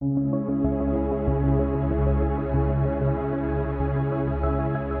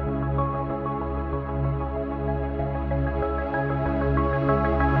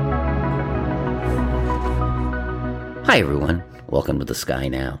Hi everyone, welcome to the Sky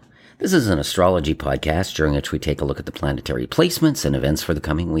Now. This is an astrology podcast during which we take a look at the planetary placements and events for the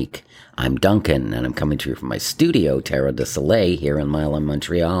coming week. I'm Duncan, and I'm coming to you from my studio, Terra de Soleil, here in Mile in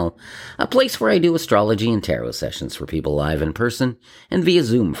Montreal, a place where I do astrology and tarot sessions for people live in person and via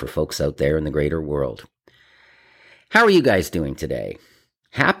Zoom for folks out there in the greater world. How are you guys doing today?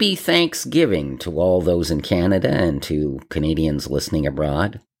 Happy Thanksgiving to all those in Canada and to Canadians listening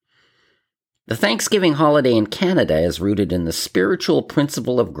abroad. The Thanksgiving holiday in Canada is rooted in the spiritual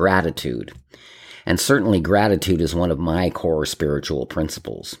principle of gratitude, and certainly gratitude is one of my core spiritual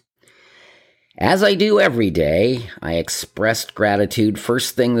principles. As I do every day, I expressed gratitude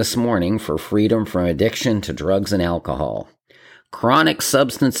first thing this morning for freedom from addiction to drugs and alcohol. Chronic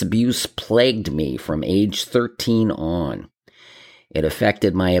substance abuse plagued me from age 13 on. It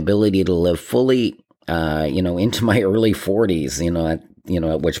affected my ability to live fully, into my early 40s,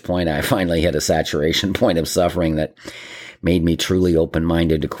 at which point I finally hit a saturation point of suffering that made me truly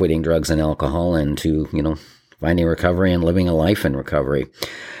open-minded to quitting drugs and alcohol and to, finding recovery and living a life in recovery.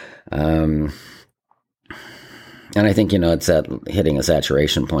 And I think, it's that hitting a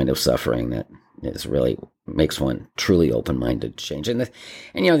saturation point of suffering that is really makes one truly open-minded to change. And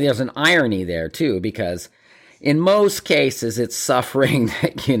there's an irony there too, because in most cases it's suffering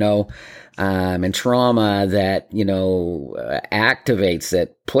that, and trauma that, activates,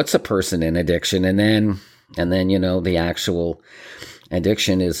 that puts a person in addiction. And then, the actual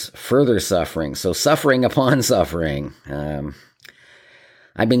addiction is further suffering. So suffering upon suffering.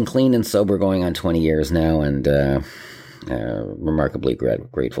 I've been clean and sober going on 20 years now, and remarkably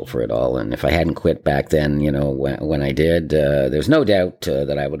grateful for it all. And if I hadn't quit back then, when I did, there's no doubt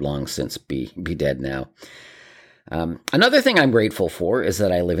that I would long since be dead now. Another thing I'm grateful for is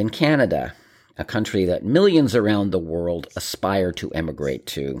that I live in Canada, a country that millions around the world aspire to emigrate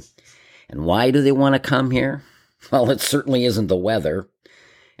to. And why do they want to come here? Well, it certainly isn't the weather,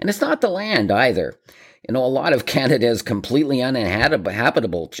 and it's not the land either. A lot of Canada is completely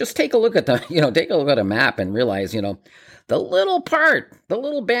uninhabitable. Just take a look at a map and realize, the little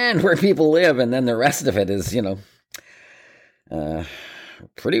band where people live, and then the rest of it is,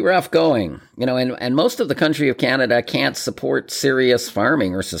 pretty rough going, and most of the country of Canada can't support serious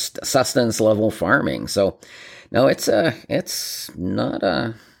farming or sustenance level farming. So, no, it's not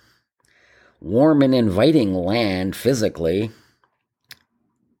a warm and inviting land physically.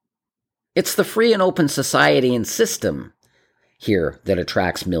 It's the free and open society and system here that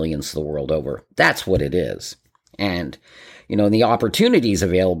attracts millions the world over. That's what it is. And, the opportunities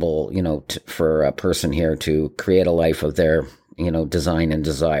available, for a person here to create a life of their design and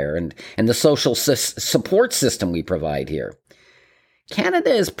desire, and the social support system we provide here.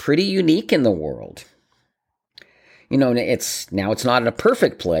 Canada is pretty unique in the world. It's not a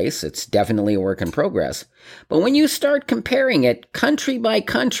perfect place. It's definitely a work in progress. But when you start comparing it country by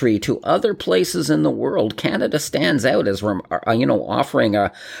country to other places in the world, Canada stands out as, offering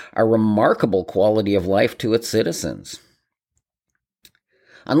a remarkable quality of life to its citizens.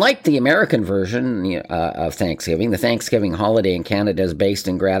 Unlike the American version of Thanksgiving, the Thanksgiving holiday in Canada is based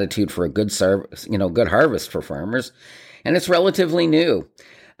in gratitude for a good harvest for farmers, and it's relatively new.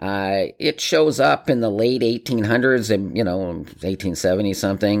 It shows up in the late 1800s and 1870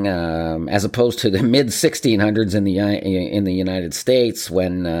 something, as opposed to the mid 1600s in the United States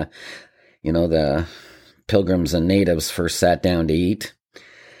when the Pilgrims and natives first sat down to eat.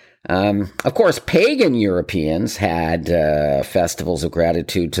 Of course, pagan Europeans had festivals of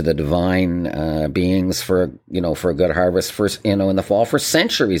gratitude to the divine beings for a good harvest in the fall for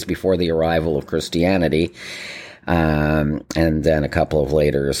centuries before the arrival of Christianity, and then a couple of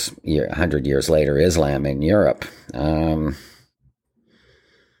 100 years later, Islam in Europe.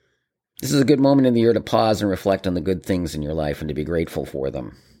 This is a good moment in the year to pause and reflect on the good things in your life and to be grateful for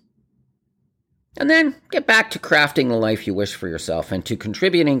them. And then get back to crafting the life you wish for yourself and to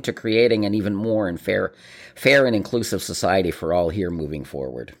contributing to creating an even more and fair and inclusive society for all here moving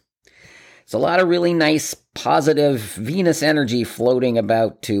forward. It's a lot of really nice, positive Venus energy floating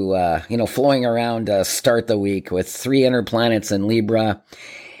about flowing around to start the week with 3 inner planets in Libra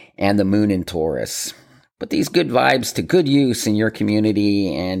and the moon in Taurus. Put these good vibes to good use in your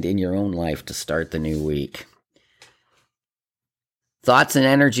community and in your own life to start the new week. Thoughts and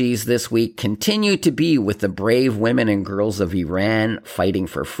energies this week continue to be with the brave women and girls of Iran fighting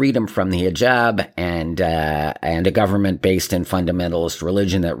for freedom from the hijab and a government based in fundamentalist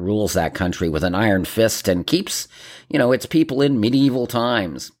religion that rules that country with an iron fist and keeps, its people in medieval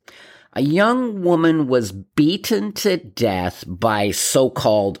times. A young woman was beaten to death by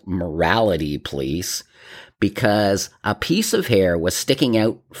so-called morality police because a piece of hair was sticking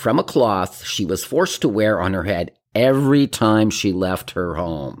out from a cloth she was forced to wear on her head every time she left her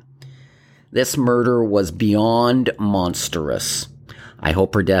home. This murder was beyond monstrous. I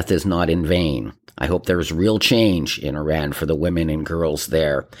hope her death is not in vain. I hope there's real change in Iran for the women and girls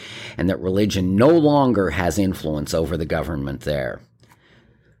there, and that religion no longer has influence over the government there.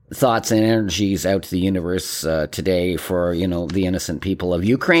 Thoughts and energies out to the universe today for, the innocent people of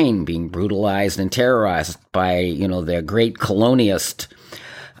Ukraine being brutalized and terrorized by, the great colonialist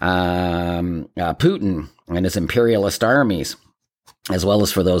Putin and his imperialist armies, as well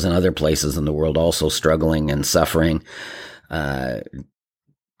as for those in other places in the world also struggling and suffering,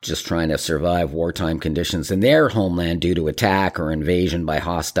 just trying to survive wartime conditions in their homeland due to attack or invasion by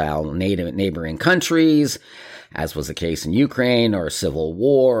hostile neighboring countries, as was the case in Ukraine, or civil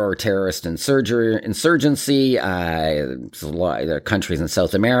war, or terrorist insurgency. There's a lot of countries in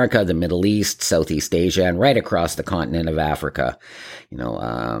South America, the Middle East, Southeast Asia, and right across the continent of Africa,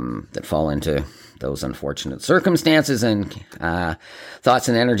 that fall into those unfortunate circumstances. And thoughts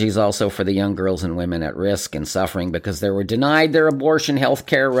and energies also for the young girls and women at risk and suffering because they were denied their abortion health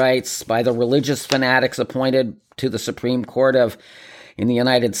care rights by the religious fanatics appointed to the Supreme Court in the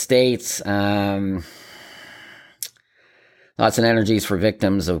United States. Thoughts and energies for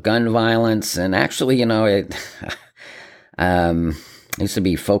victims of gun violence. And actually, it used to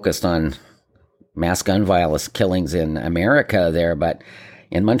be focused on mass gun violence killings in America there, but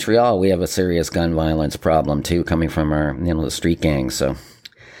in Montreal, we have a serious gun violence problem too, coming from our, the street gangs. So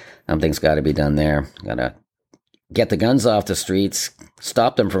something's got to be done there. Got to get the guns off the streets,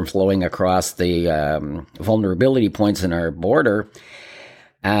 stop them from flowing across the vulnerability points in our border,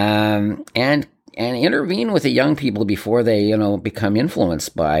 and intervene with the young people before they, become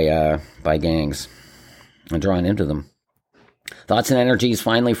influenced by gangs and drawn into them. Thoughts and energies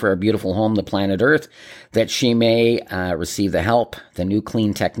finally for our beautiful home, the planet Earth, that she may receive the help, the new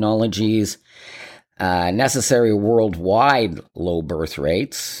clean technologies, necessary worldwide low birth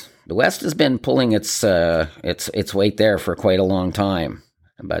rates. The West has been pulling its weight there for quite a long time,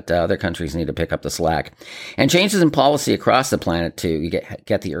 but other countries need to pick up the slack. And changes in policy across the planet to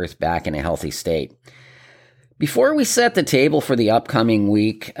get the Earth back in a healthy state. Before we set the table for the upcoming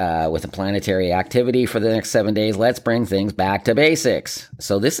week with a planetary activity for the next 7 days, let's bring things back to basics.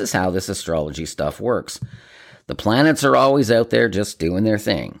 So this is how this astrology stuff works. The planets are always out there just doing their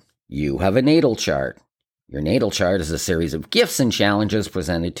thing. You have a natal chart. Your natal chart is a series of gifts and challenges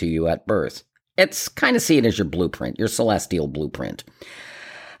presented to you at birth. It's kind of seen as your blueprint, your celestial blueprint.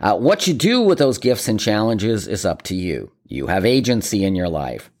 What you do with those gifts and challenges is up to you. You have agency in your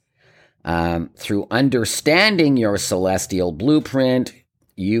life. Through understanding your celestial blueprint,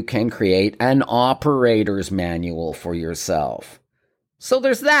 you can create an operator's manual for yourself. So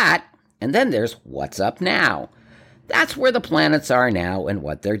there's that, and then there's what's up now. That's where the planets are now and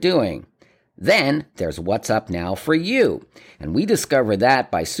what they're doing. Then there's what's up now for you, and we discover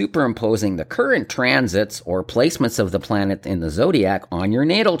that by superimposing the current transits or placements of the planet in the zodiac on your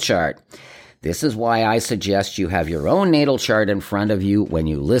natal chart. This is why I suggest you have your own natal chart in front of you when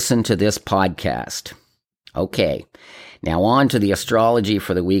you listen to this podcast. Okay, now on to the astrology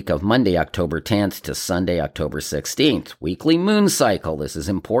for the week of Monday, October 10th to Sunday, October 16th. Weekly moon cycle. This is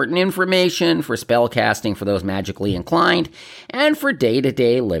important information for spell casting for those magically inclined and for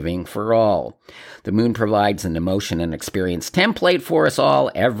day-to-day living for all. The moon provides an emotion and experience template for us all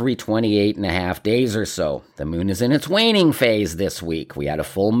every 28 and a half days or so. The moon is in its waning phase this week. We had a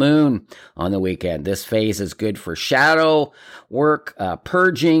full moon on the weekend. This phase is good for shadow work,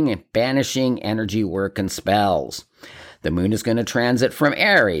 purging, and banishing energy work and spells. The moon is going to transit from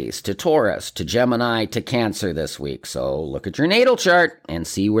Aries to Taurus to Gemini to Cancer this week. So look at your natal chart and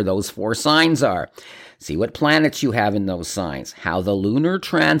see where those 4 signs are. See what planets you have in those signs. How the lunar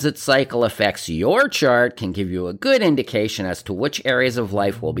transit cycle affects your chart can give you a good indication as to which areas of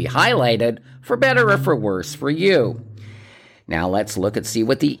life will be highlighted, for better or for worse, for you. Now let's look and see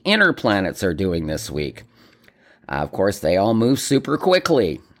what the inner planets are doing this week. Of course, they all move super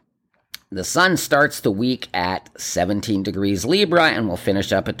quickly. The sun starts the week at 17 degrees Libra and will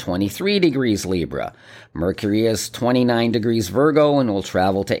finish up at 23 degrees Libra. Mercury is 29 degrees Virgo and will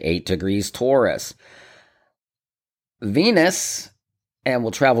travel to 8 degrees Taurus. Venus, and will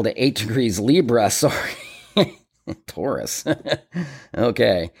travel to 8 degrees Libra, sorry. Taurus.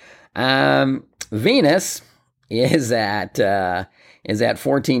 Okay. Venus is at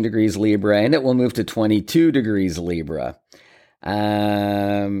 14 degrees Libra, and it will move to 22 degrees Libra.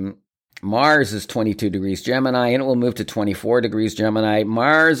 Mars is 22 degrees Gemini, and it will move to 24 degrees Gemini.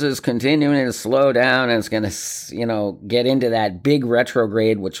 Mars is continuing to slow down, and it's going to, get into that big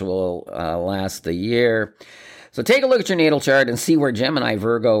retrograde, which will last the year. So take a look at your natal chart and see where Gemini,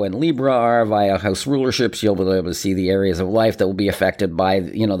 Virgo, and Libra are via house rulerships. You'll be able to see the areas of life that will be affected by,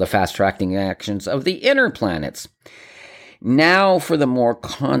 the fast-tracking actions of the inner planets. Now for the more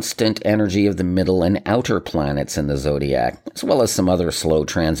constant energy of the middle and outer planets in the zodiac, as well as some other slow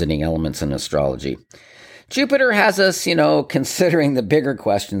transiting elements in astrology. Jupiter has us, considering the bigger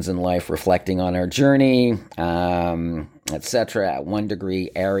questions in life, reflecting on our journey, etc. At 1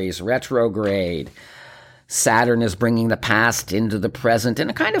 degree Aries retrograde. Saturn is bringing the past into the present in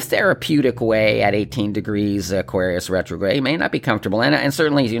a kind of therapeutic way at 18 degrees Aquarius retrograde. It may not be comfortable. And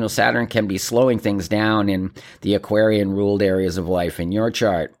certainly, Saturn can be slowing things down in the Aquarian-ruled areas of life in your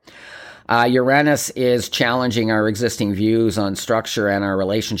chart. Uranus is challenging our existing views on structure and our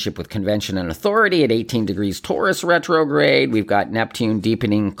relationship with convention and authority at 18 degrees Taurus retrograde. We've got Neptune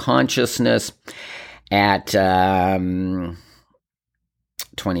deepening consciousness at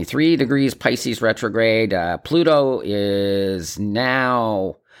 23 degrees Pisces retrograde. Pluto is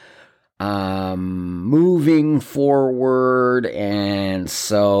now moving forward, and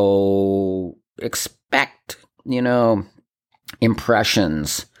so expect,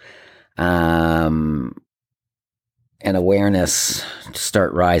 impressions and awareness to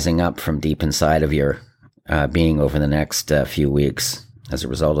start rising up from deep inside of your being over the next few weeks as a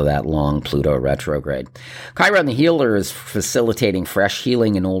result of that long Pluto retrograde. Chiron the healer is facilitating fresh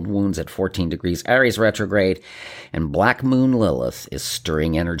healing in old wounds at 14 degrees Aries retrograde, and Black Moon Lilith is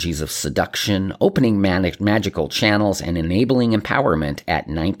stirring energies of seduction, opening magical channels, and enabling empowerment at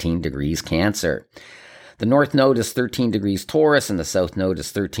 19 degrees Cancer. The North Node is 13 degrees Taurus, and the South Node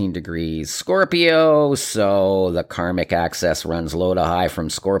is 13 degrees Scorpio, so the karmic axis runs low to high from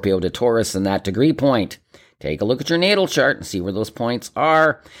Scorpio to Taurus in that degree point. Take a look at your natal chart and see where those points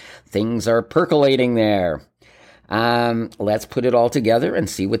are. Things are percolating there. Let's put it all together and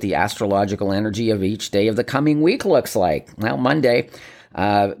see what the astrological energy of each day of the coming week looks like. Well, Monday,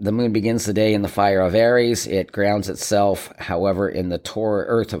 the moon begins the day in the fire of Aries. It grounds itself, however, in the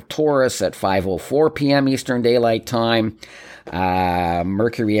Earth of Taurus at 5:04 p.m. Eastern Daylight Time.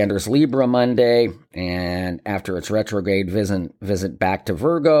 Mercury enters Libra Monday, and after its retrograde visit back to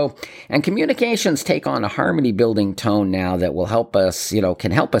Virgo, and communications take on a harmony-building tone now that will help us,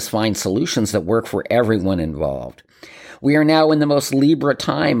 can help us find solutions that work for everyone involved. We are now in the most Libra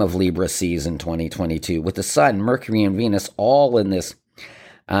time of Libra season 2022, with the Sun, Mercury, and Venus all in this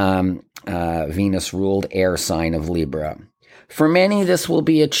Venus-ruled air sign of Libra. For many, this will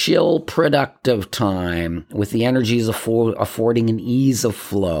be a chill, productive time with the energies affording an ease of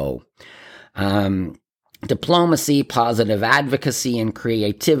flow. Diplomacy, positive advocacy, and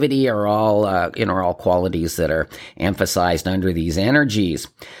creativity are all qualities that are emphasized under these energies,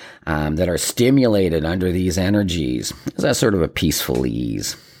 that are stimulated under these energies. That's sort of a peaceful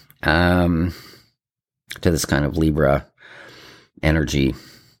ease to this kind of Libra energy.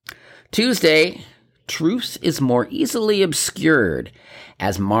 Tuesday, truth is more easily obscured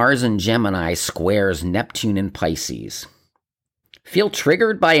as Mars in Gemini squares Neptune in Pisces. Feel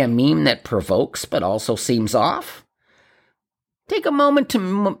triggered by a meme that provokes but also seems off? Take a moment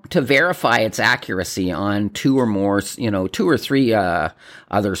to verify its accuracy on two or three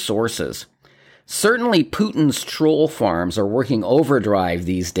other sources. Certainly Putin's troll farms are working overdrive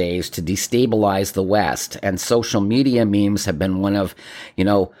these days to destabilize the West, and social media memes have been one of,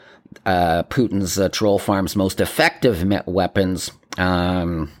 Putin's troll farm's most effective weapons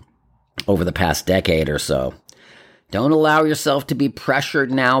over the past decade or so. Don't allow yourself to be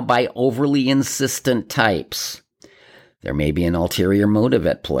pressured now by overly insistent types. There may be an ulterior motive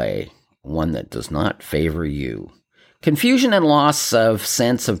at play, one that does not favor you. Confusion and loss of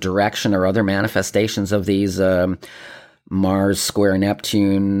sense of direction are other manifestations of these Mars square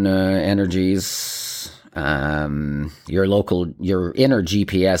Neptune energies. Your inner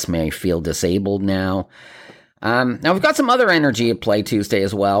GPS may feel disabled now. Now we've got some other energy at play Tuesday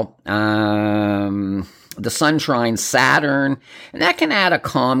as well. The Sun trines Saturn, and that can add a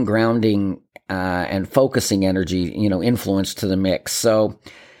calm, grounding, and focusing energy, influence to the mix. So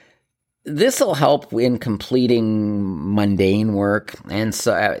this will help in completing mundane work. And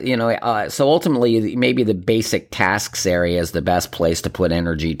so, so ultimately, maybe the basic tasks area is the best place to put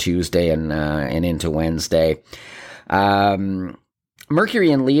energy Tuesday and into Wednesday.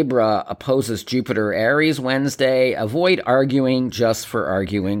 Mercury in Libra opposes Jupiter Aries Wednesday. Avoid arguing just for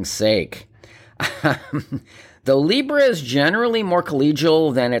arguing's sake. Though Libra is generally more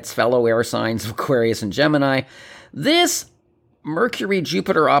collegial than its fellow air signs of Aquarius and Gemini, this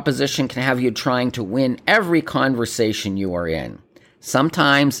Mercury-Jupiter opposition can have you trying to win every conversation you are in.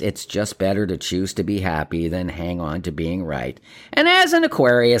 Sometimes it's just better to choose to be happy than hang on to being right. And as an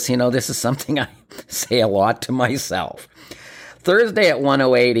Aquarius, this is something I say a lot to myself. Thursday at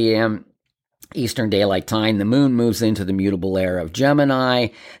 1:08 a.m. Eastern Daylight Time, the moon moves into the mutable era of Gemini.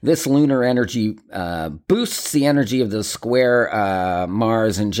 This lunar energy boosts the energy of the square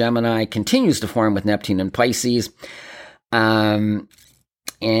Mars in Gemini, continues to form with Neptune and Pisces.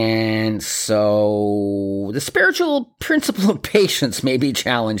 And so the spiritual principle of patience may be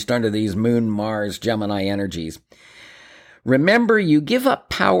challenged under these moon, Mars, Gemini energies. Remember, you give up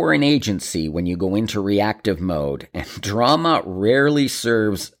power and agency when you go into reactive mode, and drama rarely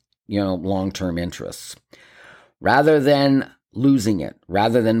serves long-term interests. Rather than losing it,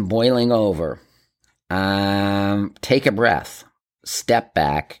 rather than boiling over, take a breath, step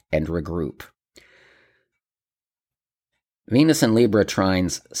back, and regroup. Venus in Libra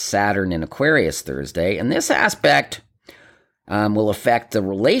trines Saturn in Aquarius Thursday, and this aspect will affect the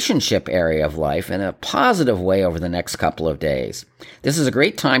relationship area of life in a positive way over the next couple of days. This is a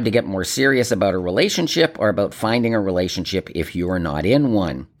great time to get more serious about a relationship or about finding a relationship if you are not in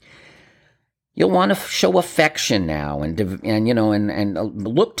one. You'll want to show affection now and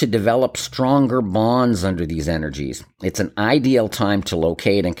look to develop stronger bonds under these energies. It's an ideal time to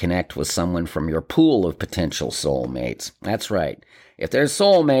locate and connect with someone from your pool of potential soulmates. That's right. If there's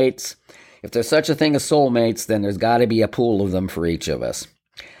soulmates, if there's such a thing as soulmates, then there's got to be a pool of them for each of us.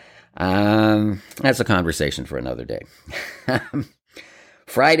 That's a conversation for another day.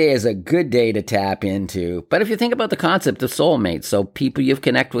 Friday is a good day to tap into, but if you think about the concept of soulmates, so people you've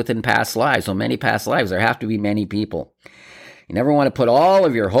connected with in past lives, so many past lives, there have to be many people. You never want to put all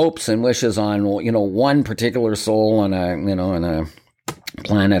of your hopes and wishes on, one particular soul on a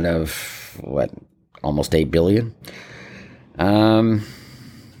planet of, almost 8 billion? The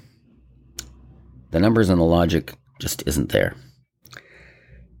numbers and the logic just isn't there.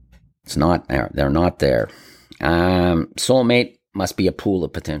 It's not there. They're not there. Soulmate must be a pool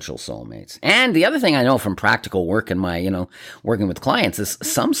of potential soulmates. And the other thing I know from practical work and my, working with clients is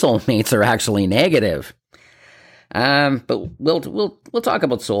some soulmates are actually negative. But we'll talk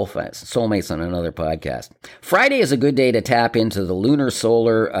about soulmates on another podcast. Friday is a good day to tap into the lunar,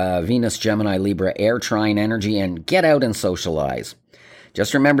 solar, Venus, Gemini, Libra, air trine energy and get out and socialize.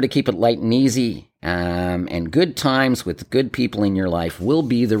 Just remember to keep it light and easy, and good times with good people in your life will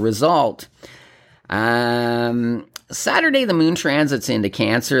be the result. Saturday, the moon transits into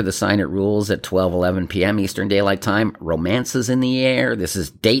Cancer, the sign it rules at 12:11 p.m. Eastern Daylight Time. Romance is in the air. This is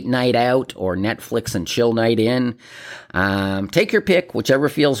date night out or Netflix and chill night in. Take your pick, whichever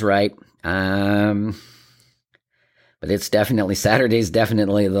feels right. But it's definitely, Saturday's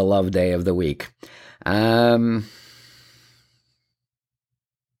definitely the love day of the week.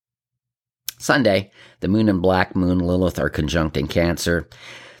 Sunday, the moon and black moon Lilith are conjunct in Cancer.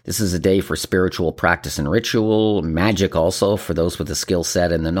 This is a day for spiritual practice and ritual, magic also for those with the skill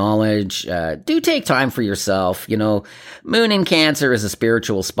set and the knowledge. Do take time for yourself. Moon in Cancer is a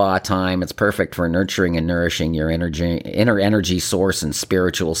spiritual spa time. It's perfect for nurturing and nourishing your inner energy source and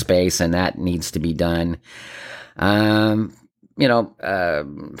spiritual space, and that needs to be done. Final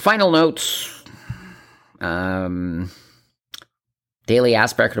notes. Daily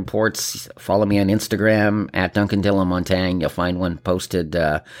aspect reports. Follow me on Instagram at Duncan Dillon Montaigne. You'll find one posted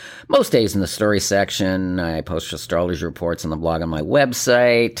most days in the story section. I post astrology reports on the blog on my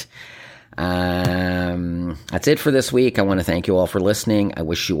website. That's it for this week. I want to thank you all for listening. I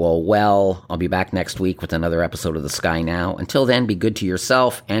wish you all well. I'll be back next week with another episode of The Sky Now. Until then, be good to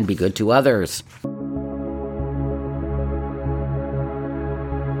yourself and be good to others.